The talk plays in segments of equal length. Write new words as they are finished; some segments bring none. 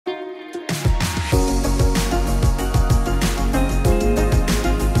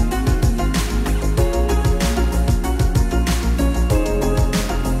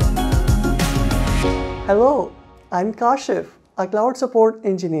Hello, I'm Kashif, a cloud support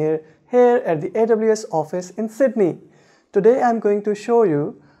engineer here at the AWS office in Sydney. Today I'm going to show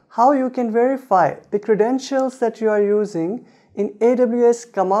you how you can verify the credentials that you are using in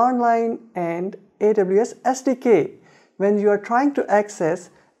AWS command line and AWS SDK when you are trying to access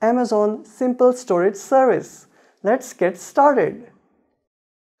Amazon Simple Storage Service. Let's get started.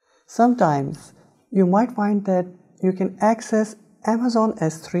 Sometimes you might find that you can access Amazon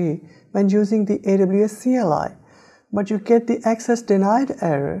S3 when using the AWS CLI, but you get the access denied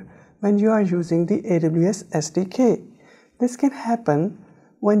error when you are using the AWS SDK. This can happen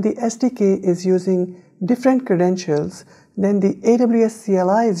when the SDK is using different credentials than the AWS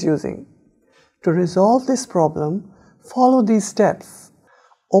CLI is using. To resolve this problem, follow these steps.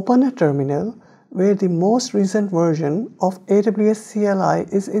 Open a terminal where the most recent version of AWS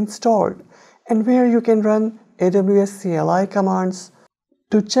CLI is installed and where you can run AWS CLI commands.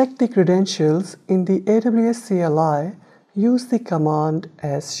 To check the credentials in the AWS CLI, use the command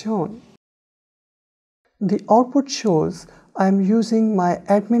as shown. The output shows I am using my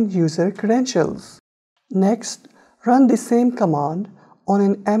admin user credentials. Next, run the same command on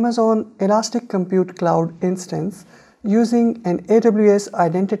an Amazon Elastic Compute Cloud instance using an AWS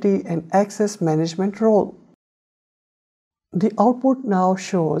Identity and Access Management role. The output now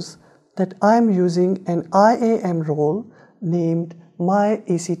shows that I am using an IAM role named my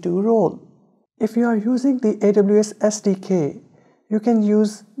EC2 role. If you are using the AWS SDK, you can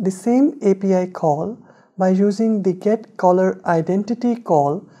use the same API call by using the getCallerIdentity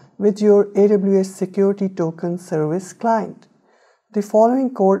call with your AWS Security Token Service client. The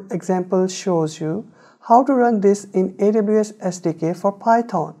following code example shows you how to run this in AWS SDK for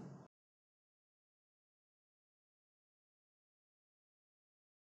Python.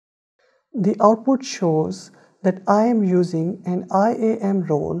 The output shows that I am using an IAM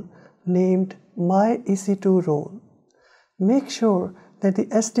role named my EC2 role. Make sure that the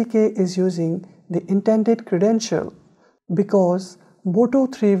SDK is using the intended credential because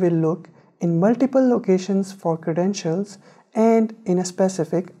Boto3 will look in multiple locations for credentials and in a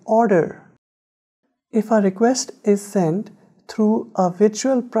specific order. If a request is sent through a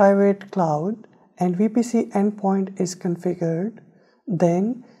virtual private cloud and VPC endpoint is configured,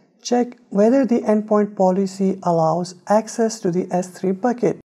 then check whether the endpoint policy allows access to the S3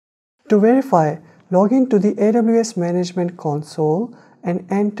 bucket. To verify, log in to the AWS Management Console and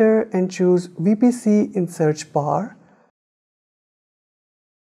enter and choose VPC in search bar.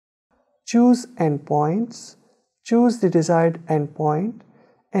 Choose Endpoints, choose the desired endpoint,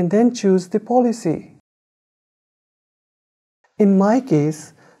 and then choose the policy. In my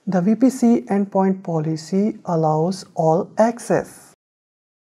case, the VPC endpoint policy allows all access.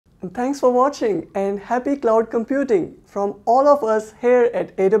 And thanks for watching and happy cloud computing from all of us here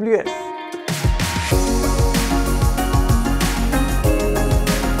at AWS.